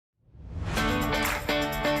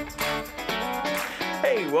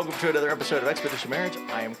welcome to another episode of Expedition Marriage.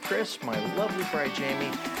 I am Chris, my lovely bride Jamie,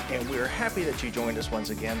 and we are happy that you joined us once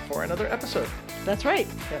again for another episode. That's right.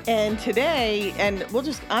 Yeah. And today,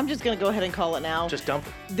 I'm just going to go ahead and call it now. Just dump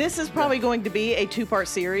it. This is probably going to be a two-part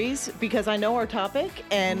series because I know our topic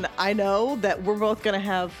and I know that we're both going to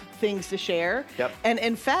have things to share. Yep. And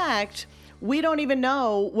in fact, we don't even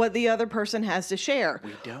know what the other person has to share.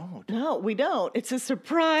 We don't. No, we don't. It's a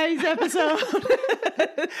surprise episode.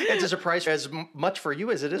 It's a surprise as much for you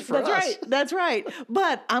as it is for us. That's right.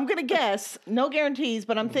 But I'm going to guess, no guarantees,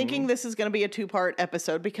 but I'm thinking this is going to be a two-part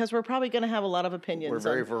episode because we're probably going to have a lot of opinions. We're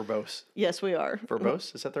very verbose. Yes, we are.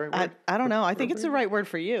 Verbose? Is that the right word? I don't know. I think it's the right word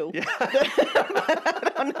for you. Yeah.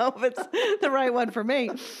 I don't know if it's the right one for me.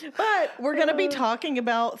 But we're going to be talking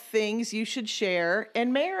about things you should share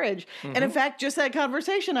in marriage. And in fact, just that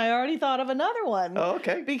conversation, I already thought of another one. Oh,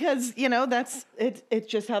 okay. Because, that's it's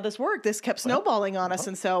just how this worked. This kept snowballing on us.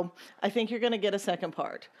 And so I think you're going to get a second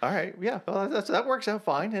part. All right. Yeah. Well, that works out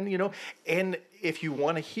fine. And, and if you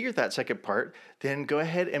want to hear that second part, then go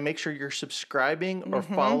ahead and make sure you're subscribing or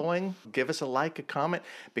following. Give us a like, a comment,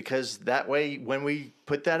 because that way when we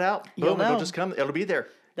put that out, boom, it'll just come. It'll be there.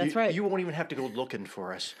 That's right. You won't even have to go looking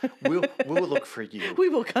for us. We'll look for you. We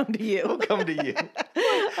will come to you. We'll come to you.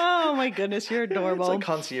 Oh, my goodness. You're adorable. It's like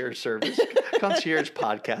concierge service. Concierge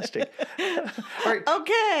podcasting. All right.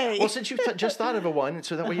 Okay. Well, since you just thought of a one,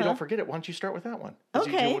 so that way you don't forget it, why don't you start with that one?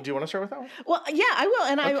 Okay. Do you want to start with that one? Well, yeah, I will.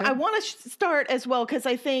 And Okay. I want to start as well because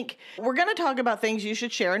I think we're going to talk about things you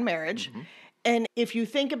should share in marriage. And if you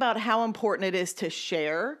think about how important it is to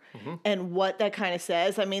share and what that kind of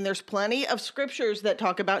says, I mean, there's plenty of scriptures that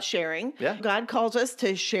talk about sharing. Yeah. God calls us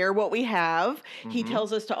to share what we have. He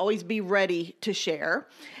tells us to always be ready to share.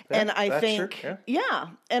 And I think,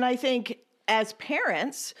 and I think as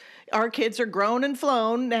parents, our kids are grown and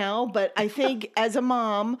flown now, but I think as a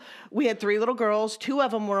mom, we had 3 little girls. 2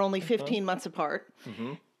 of them were only 15 months apart.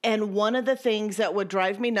 And one of the things that would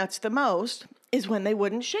drive me nuts the most is when they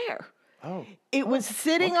wouldn't share. Oh. It was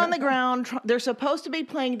sitting on the ground. They're supposed to be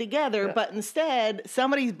playing together, but instead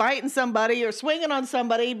somebody's biting somebody or swinging on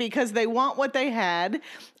somebody because they want what they had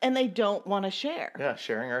and they don't want to share. Yeah,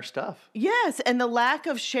 sharing our stuff. Yes, and the lack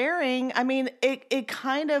of sharing, I mean, it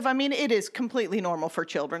is completely normal for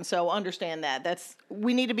children, so understand that.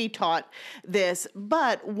 We need to be taught this.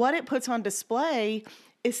 But what it puts on display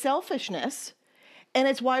is selfishness, and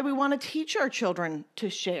it's why we want to teach our children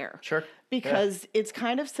to share. Sure. Because it's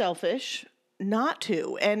kind of selfish not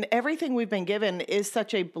to. And everything we've been given is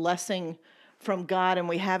such a blessing from God, and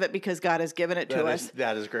we have it because God has given it to us.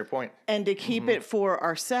 That is a great point. And to keep it for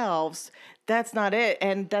ourselves, that's not it.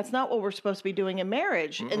 And that's not what we're supposed to be doing in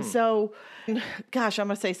marriage. And so, gosh, I'm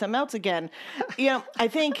going to say something else again. I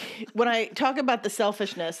think when I talk about the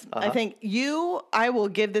selfishness, I think I will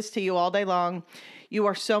give this to you all day long. You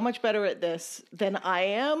are so much better at this than I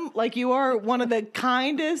am. Like, you are one of the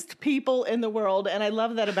kindest people in the world, and I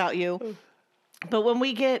love that about you. But when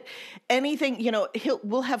we get anything,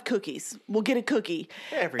 we'll have cookies. We'll get a cookie.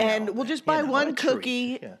 We'll just buy one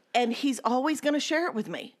cookie, and he's always going to share it with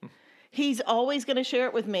me. He's always going to share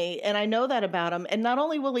it with me, and I know that about him. And not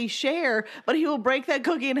only will he share, but he will break that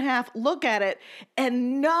cookie in half, look at it,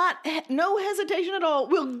 and no hesitation at all,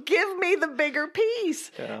 will give me the bigger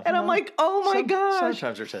piece. Yeah. And I'm like, oh my gosh.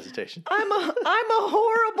 Sometimes there's hesitation. I'm a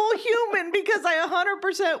horrible human because I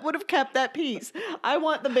 100% would have kept that piece. I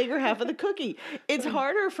want the bigger half of the cookie. It's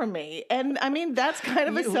harder for me. And I mean, that's kind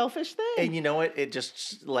of a selfish thing. And you know what? It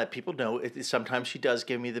just let people know. Sometimes she does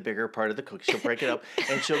give me the bigger part of the cookie. She'll break it up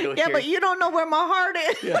and she'll go, yeah, but you don't know where my heart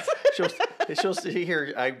is. Yeah. She'll see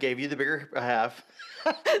here. I gave you the bigger half.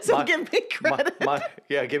 So give me credit.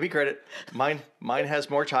 Give me credit. Mine has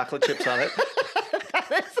more chocolate chips on it.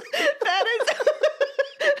 That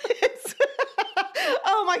is.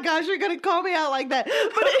 Oh my gosh, you're gonna call me out like that.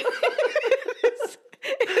 But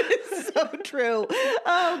it is so true.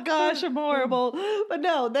 Oh gosh, I'm horrible. But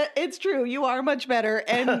no, it's true. You are much better.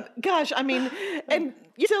 And gosh, I mean, and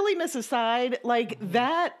silliness aside, like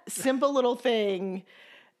that simple little thing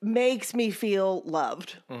makes me feel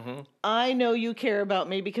loved. I know you care about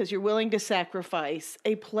me because you're willing to sacrifice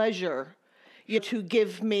a pleasure to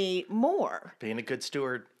give me more. Being a good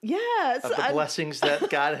steward. Yes. Of the blessings that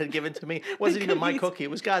God had given to me. It wasn't even my cookie. It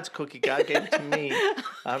was God's cookie. God gave it to me.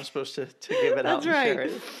 I'm supposed to give it out and share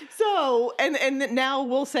it. So, and now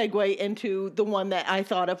we'll segue into the one that I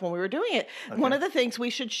thought of when we were doing it. Okay. One of the things we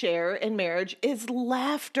should share in marriage is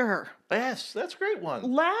laughter. Yes, that's a great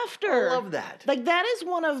one. Laughter. I love that. Like that is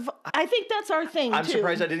one of, I think that's our thing I'm too.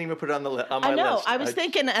 surprised I didn't even put it on my list. I know. I was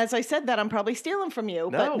thinking, as I said that, I'm probably stealing from you,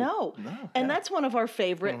 but no. And that's one of our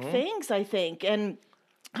favorite things, I think. And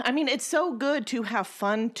I mean, it's so good to have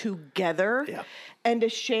fun together Yeah. and to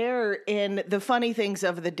share in the funny things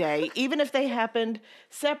of the day, even if they happened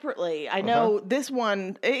separately. I know this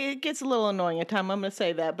one, it gets a little annoying at times. I'm going to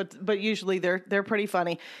say that, but usually they're pretty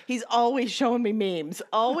funny. He's always showing me memes,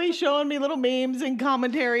 always showing me little memes and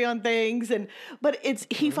commentary on things. But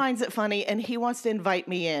he finds it funny and he wants to invite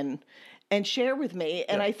me in and share with me.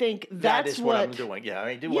 And I think That that's is what I'm doing. Yeah,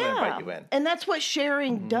 I do want to invite you in. and that's what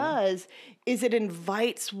sharing does, is it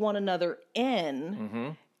invites one another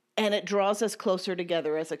in and it draws us closer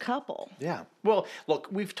together as a couple. Yeah. Well, look,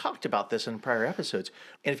 we've talked about this in prior episodes.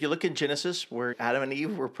 And if you look in Genesis, where Adam and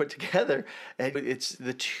Eve were put together, and it's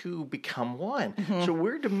the two become one. So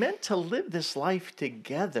we're meant to live this life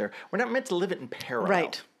together. We're not meant to live it in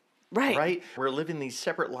parallel. Right? We're living these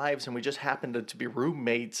separate lives and we just happen to be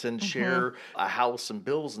roommates and share a house and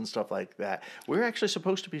bills and stuff like that. We're actually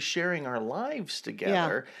supposed to be sharing our lives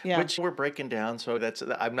together, which we're breaking down. So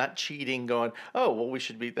I'm not cheating going, oh, well, we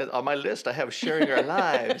should be, on my list, I have sharing our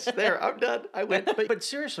lives. There, I'm done. I went. But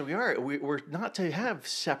seriously, we're not to have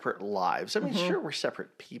separate lives. I mean, sure, we're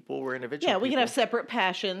separate people. We're individual Yeah, we people. can have separate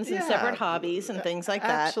passions and separate hobbies and things like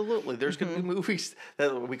that. Absolutely. There's going to be movies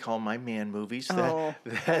that we call my man movies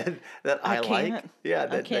that I like. Yeah,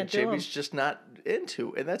 that Jamie's just not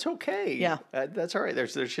into, and that's okay. Yeah. That's all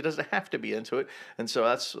right. She doesn't have to be into it, and so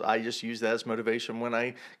I just use that as motivation when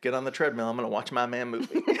I get on the treadmill. I'm going to watch my man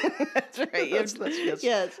movie. That's right.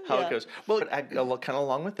 That's how it goes. Well, kind of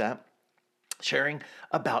along with that, sharing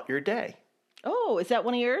about your day. Oh, is that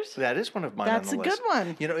one of yours? That is one of mine. That's on the a list. good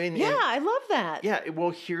one. I love that. Yeah,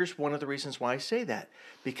 well, here's one of the reasons why I say that.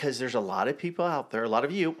 Because there's a lot of people out there, a lot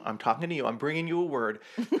of you, I'm talking to you, I'm bringing you a word,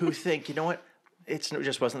 who think, you know what, it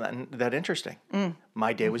just wasn't that interesting.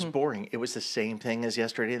 My day was boring. It was the same thing as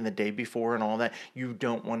yesterday and the day before and all that. You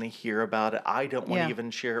don't want to hear about it. I don't want to even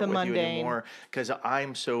share it with you anymore because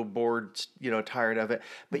I'm so bored, tired of it.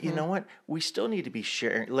 But you know what? We still need to be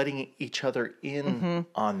sharing, letting each other in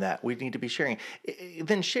on that. We need to be sharing.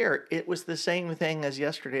 Then share. It was the same thing as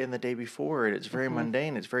yesterday and the day before. It's very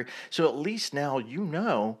mundane. So at least now you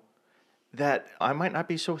know that I might not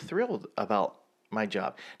be so thrilled about my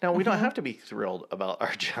job. Now, we don't have to be thrilled about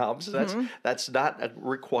our jobs. That's not a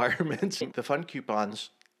requirement. The fun coupons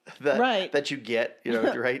that you get,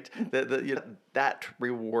 right? That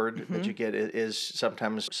reward that you get is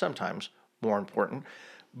sometimes more important.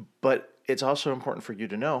 But it's also important for you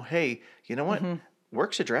to know, hey, you know what?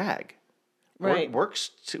 Work's a drag. Right.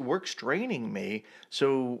 Work's draining me.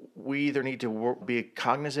 So we either need to be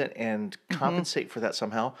cognizant and compensate for that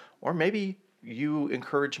somehow, or maybe you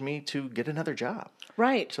encourage me to get another job.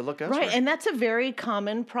 Right. To look elsewhere. Right. And that's a very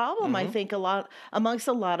common problem, I think, amongst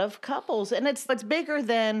a lot of couples. And it's bigger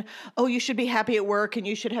than, oh, you should be happy at work and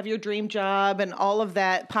you should have your dream job and all of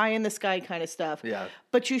that pie in the sky kind of stuff. Yeah.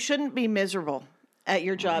 But you shouldn't be miserable at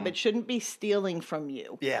your job. It shouldn't be stealing from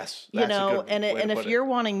you. Yes. And if you're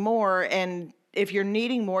wanting more and if you're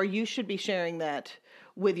needing more, you should be sharing that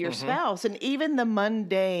with your spouse, and even the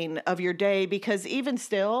mundane of your day, because even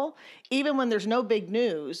when there's no big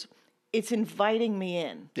news, it's inviting me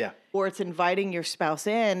in. Yeah. Or it's inviting your spouse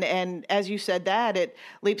in. And as you said that, it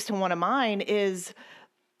leaps to one of mine is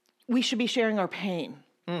we should be sharing our pain.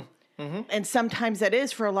 And sometimes that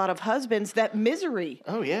is for a lot of husbands, that misery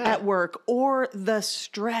at work or the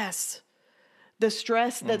stress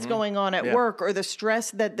that's going on at work, or the stress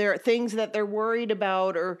that things that they're worried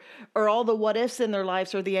about, or all the what ifs in their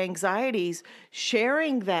lives, or the anxieties,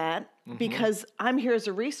 sharing that because I'm here as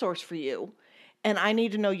a resource for you. And I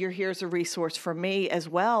need to know you're here as a resource for me as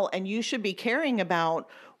well. And you should be caring about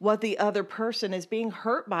what the other person is being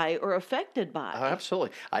hurt by or affected by. Oh, absolutely.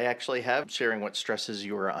 I actually have sharing what stresses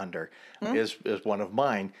you are under is one of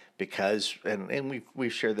mine, because, and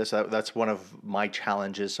we've shared this, that's one of my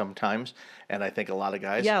challenges sometimes. And I think a lot of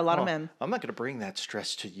guys. Yeah, a lot of men. I'm not going to bring that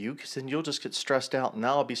stress to you because then you'll just get stressed out. And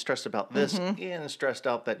now I'll be stressed about this and stressed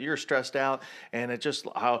out that you're stressed out. And it just,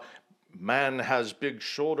 how man has big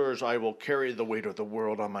shoulders, I will carry the weight of the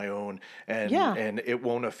world on my own, and it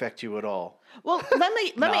won't affect you at all. Well, let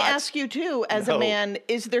me ask you too, as a man,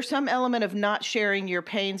 is there some element of not sharing your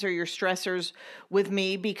pains or your stressors with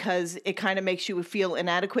me because it kind of makes you feel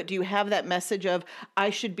inadequate? Do you have that message of, I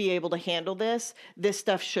should be able to handle this? This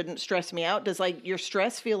stuff shouldn't stress me out. Does your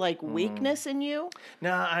stress feel like weakness in you?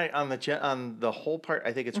 No, on the whole part,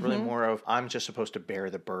 I think it's really more of, I'm just supposed to bear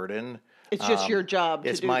the burden. It's just your job to do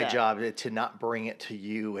that. It's my job to not bring it to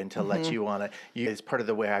you and to let you on it. It's part of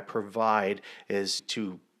the way I provide is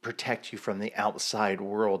to protect you from the outside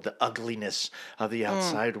world, the ugliness of the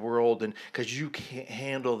outside world, and because you can't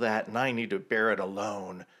handle that and I need to bear it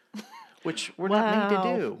alone. which we're not made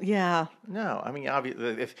to do. Yeah. No, I mean,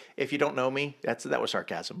 obviously, if you don't know me, that was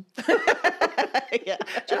sarcasm. Yeah.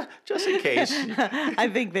 Just in case. I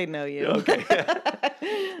think they know you. Okay.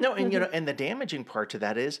 No, and and the damaging part to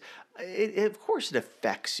that is, of course, it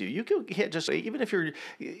affects you. You can't just even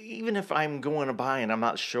if I'm going by and I'm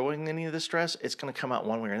not showing any of the stress, it's going to come out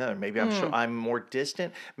one way or another. Maybe I'm more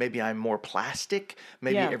distant. Maybe I'm more plastic.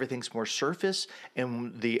 Maybe everything's more surface,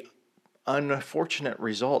 and the unfortunate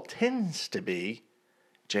result tends to be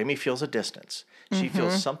Jamie feels a distance. She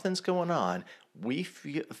feels something's going on. We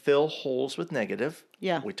fill holes with negative.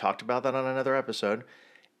 Yeah. We talked about that on another episode.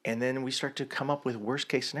 And then we start to come up with worst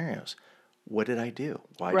case scenarios. What did I do?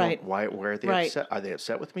 Why are they upset? Are they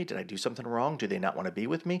upset with me? Did I do something wrong? Do they not want to be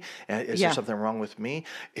with me? Is there something wrong with me?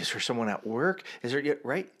 Is there someone at work? Is there,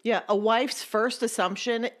 right? Yeah. A wife's first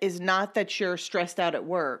assumption is not that you're stressed out at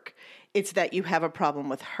work. It's that you have a problem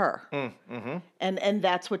with her. And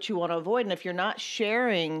that's what you want to avoid. And if you're not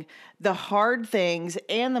sharing the hard things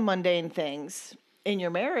and the mundane things in your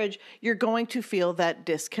marriage, you're going to feel that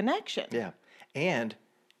disconnection. Yeah. And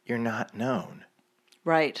you're not known.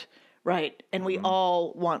 Right. And we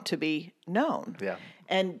all want to be known. Yeah.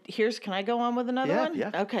 And can I go on with another one?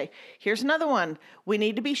 Yeah. Okay. Here's another one. We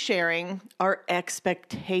need to be sharing our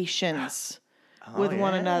expectations with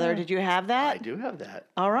one another. Did you have that? I do have that.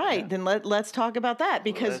 All right. Then let's talk about that,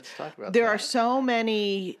 because there are so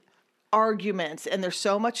many arguments and there's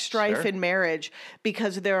so much strife in marriage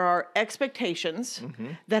because there are expectations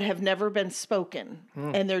that have never been spoken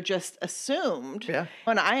and they're just assumed. Yeah.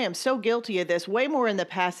 And I am so guilty of this, way more in the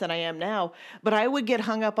past than I am now, but I would get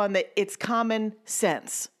hung up on it's common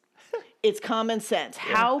sense. It's common sense.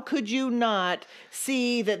 Yeah. How could you not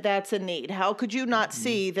see that that's a need? How could you not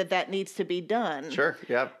see that needs to be done? Sure.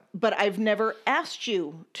 Yep. But I've never asked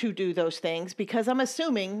you to do those things because I'm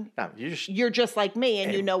assuming you're just like me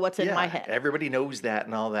and you know what's in my head. Everybody knows that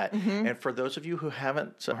and all that. And for those of you who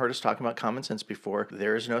haven't heard us talking about common sense before,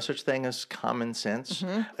 there is no such thing as common sense.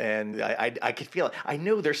 And I could feel it. I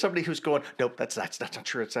know there's somebody who's going, nope, that's not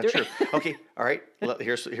true. It's not true. Okay, all right.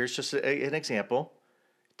 Here's just an example.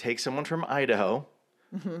 Take someone from Idaho,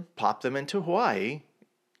 pop them into Hawaii,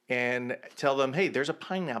 and tell them, hey, there's a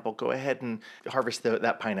pineapple. Go ahead and harvest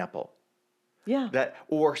that pineapple. Yeah.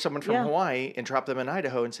 Or someone from Hawaii and drop them in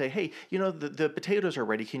Idaho and say, hey, the potatoes are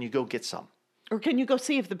ready. Can you go get some? Or can you go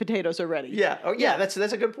see if the potatoes are ready? Yeah. Oh, yeah. That's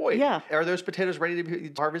a good point. Yeah. Are those potatoes ready to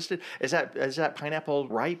be harvested? Is that pineapple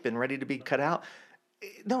ripe and ready to be cut out?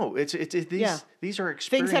 No, these are experiential.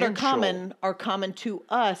 Things that are common to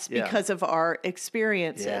us because of our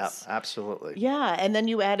experiences. Yeah, absolutely. Yeah, and then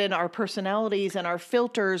you add in our personalities and our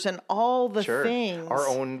filters and all the things. Our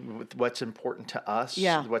own, what's important to us,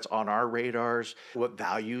 what's on our radars, what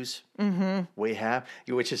values we have,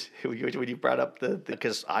 which is when you brought up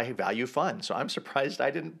because I value fun, so I'm surprised I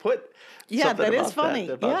didn't put something that about is funny.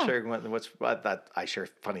 About sharing that I share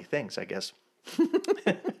funny things, I guess.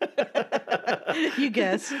 You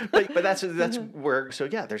guess. but that's where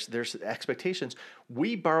there's expectations.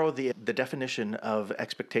 We borrow the definition of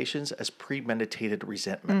expectations as premeditated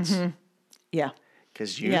resentments. Yeah.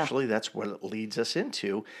 Because usually that's what it leads us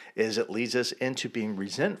into, being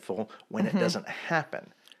resentful when it doesn't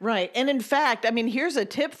happen. Right. And in fact, I mean, here's a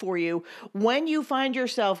tip for you. When you find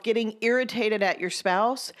yourself getting irritated at your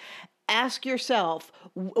spouse, ask yourself,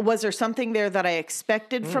 was there something there that I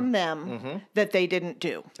expected from them that they didn't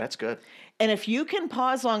do? That's good. And if you can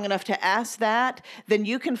pause long enough to ask that, then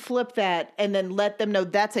you can flip that and then let them know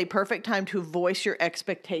that's a perfect time to voice your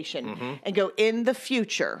expectation and go, in the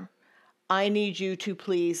future, I need you to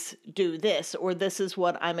please do this, or this is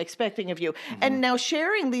what I'm expecting of you. And now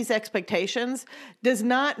sharing these expectations does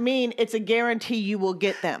not mean it's a guarantee you will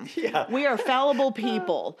get them. Yeah. We are fallible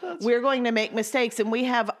people. We're going to make mistakes. And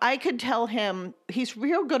I could tell him, he's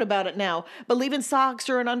real good about it now, but leaving socks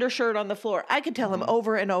or an undershirt on the floor, I could tell him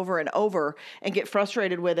over and over and over and get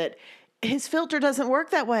frustrated with it. His filter doesn't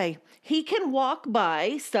work that way. He can walk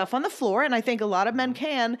by stuff on the floor, and I think a lot of men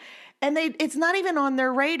can, and it's not even on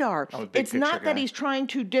their radar. It's not that he's trying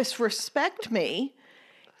to disrespect me.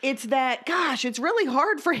 It's that, gosh, it's really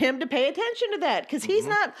hard for him to pay attention to that because he's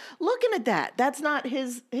not looking at that. That's not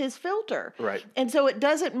his filter. Right. And so it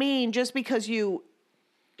doesn't mean just because you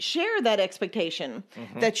share that expectation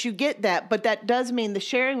that you get that, but that does mean the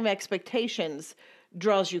sharing of expectations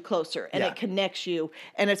draws you closer and it connects you,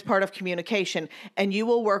 and it's part of communication. And you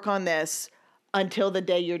will work on this until the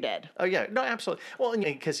day you're dead. Oh yeah, no, absolutely. Well,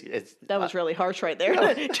 because it's That was really harsh right there.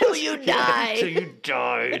 Till you die. Till you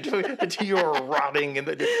died. Until you were rotting in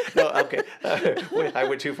the. No, okay. Wait, I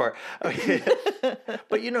went too far. Okay.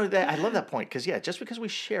 But that I love that point because just because we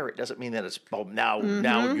share it doesn't mean that it's now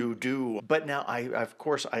you do. But now of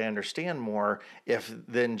course I understand more if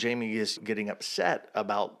then Jamie is getting upset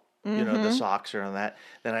about the socks or on that,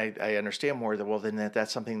 then I understand more that then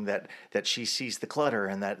that's something that she sees the clutter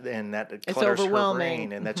and that clutters her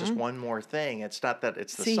brain and that's just one more thing. It's not that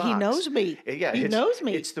it's the socks. He knows me. He knows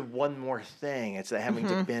me. It's the one more thing. It's the having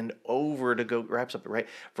to bend over to go grab something, right?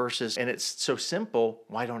 Versus, and it's so simple.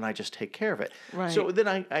 Why don't I just take care of it? Right. So then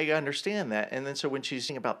I understand that, and then so when she's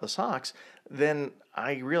saying about the socks, then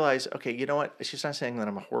I realize, okay, you know what? She's not saying that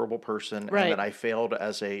I'm a horrible person and that I failed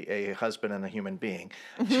as a husband and a human being.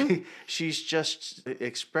 She's just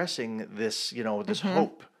expressing this, this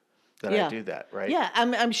hope that I do that, right? Yeah,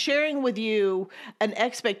 I'm sharing with you an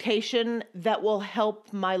expectation that will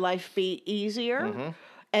help my life be easier.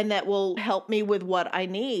 And that will help me with what I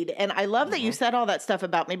need. And I love that you said all that stuff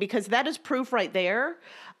about me because that is proof right there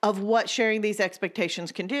of what sharing these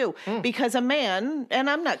expectations can do. Because a man, and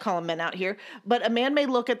I'm not calling men out here, but a man may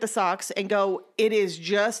look at the socks and go, it is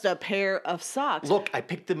just a pair of socks. Look, I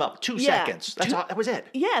picked them up 2 seconds. That's all, that was it.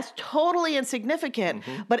 Yes, totally insignificant.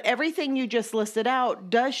 But everything you just listed out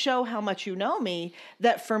does show how much you know me,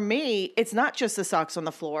 that for me, it's not just the socks on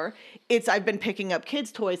the floor. It's I've been picking up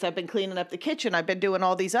kids' toys. I've been cleaning up the kitchen. I've been doing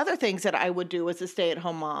all these other things that I would do as a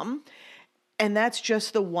stay-at-home mom. And that's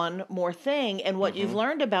just the one more thing. And what you've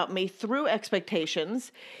learned about me through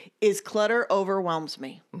expectations is clutter overwhelms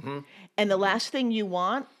me. And the last thing you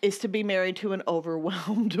want is to be married to an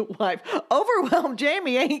overwhelmed wife. Overwhelmed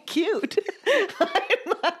Jamie ain't cute.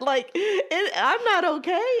 I'm not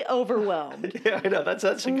okay overwhelmed. Yeah, I know. That's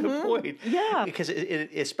a good point. Yeah. Because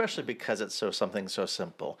especially because it's something so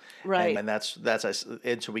simple. Right. And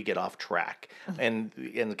and so we get off track. And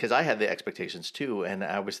because I had the expectations too. And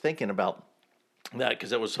I was thinking about that because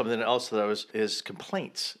that was something else that is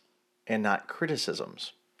complaints and not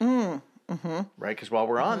criticisms. Right? Because while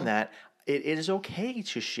we're on that, it is okay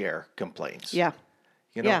to share complaints. Yeah.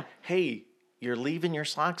 Hey, you're leaving your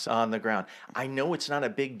socks on the ground. I know it's not a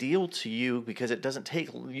big deal to you because it doesn't take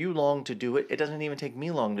you long to do it. It doesn't even take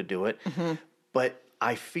me long to do it. But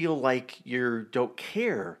I feel like you don't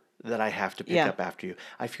care that I have to pick up after you.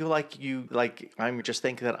 I feel like I'm just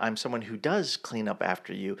thinking that I'm someone who does clean up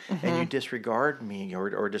after you and you disregard me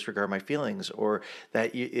or disregard my feelings or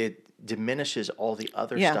that it diminishes all the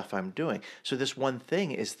other stuff I'm doing. So this one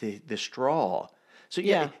thing is the straw. So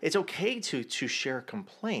it's okay to share a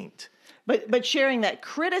complaint. But sharing that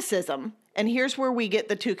criticism, and here's where we get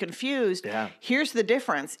the two confused. Yeah. Here's the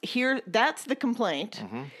difference. That's the complaint.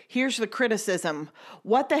 Here's the criticism.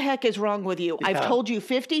 What the heck is wrong with you? I've told you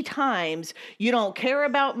 50 times you don't care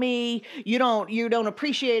about me. You don't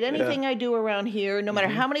appreciate anything I do around here. No matter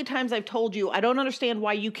how many times I've told you, I don't understand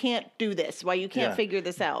why you can't do this, why you can't figure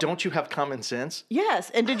this out. Don't you have common sense? Yes.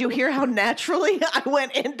 And did you hear how naturally I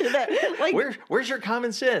went into that? Like, where's your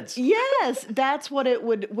common sense? Yes, that's what it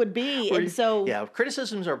would be. And so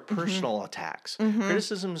criticisms are personal attacks.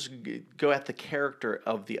 Criticisms go at the character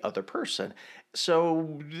of the other person.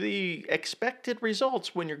 So the expected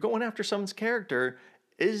results when you're going after someone's character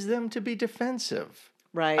is them to be defensive.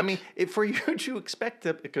 Right. I mean, for you to expect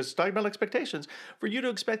them, because talking about expectations, for you to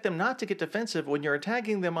expect them not to get defensive when you're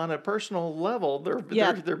attacking them on a personal level, they're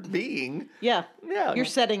being. Yeah. You're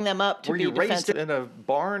setting them up to be defensive. Were you raised in a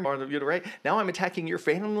barn? Right? Now I'm attacking your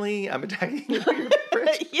family. I'm attacking your friends.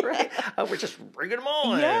 Right? We're just bringing them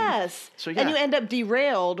on. Yes. So, and you end up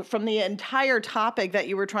derailed from the entire topic that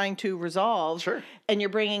you were trying to resolve. Sure. And you're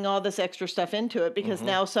bringing all this extra stuff into it because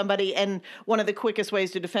now and one of the quickest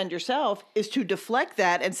ways to defend yourself is to deflect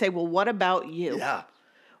that and say, well, what about you? Yeah.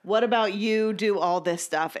 What about you do all this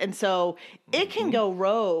stuff? And so it can go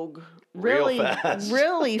rogue really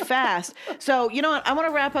fast. So, you know what? I want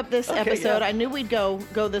to wrap up this episode. Yeah. I knew we'd go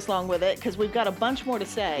this long with it because we've got a bunch more to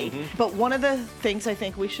say. But one of the things I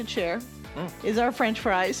think we should share is our French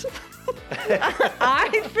fries. I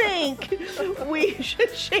think we should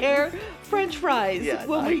share French fries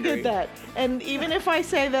when we get that. And even if I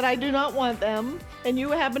say that I do not want them and you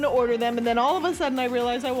happen to order them and then all of a sudden I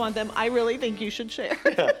realize I want them, I really think you should share.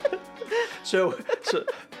 So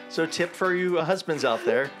tip for you husbands out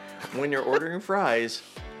there, when you're ordering fries,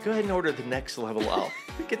 go ahead and order the next level up.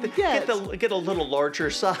 Get a little larger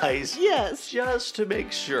size. Yes. Just to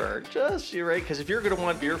make sure. You're right. Because if you're going to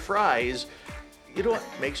want your fries, you know what?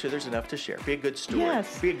 Make sure there's enough to share. Be a good steward.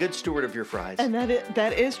 Yes. Be a good steward of your fries. And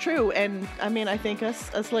that is true. And I mean, I think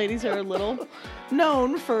us ladies are a little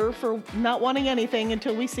known for not wanting anything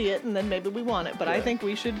until we see it, and then maybe we want it. But I think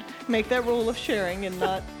we should make that rule of sharing and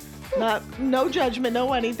not no judgment,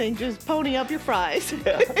 no anything. Just pony up your fries.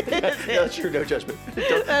 Yeah, that's true. No judgment.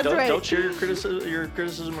 Don't share your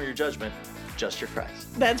criticism or your judgment. Just your fries.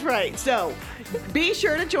 That's right. So be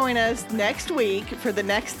sure to join us next week for the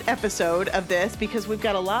next episode of this, because we've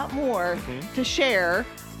got a lot more to share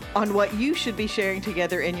on what you should be sharing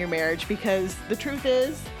together in your marriage. Because the truth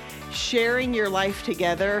is, sharing your life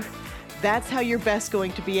together, that's how you're best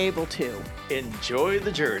going to be able to enjoy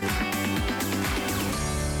the journey.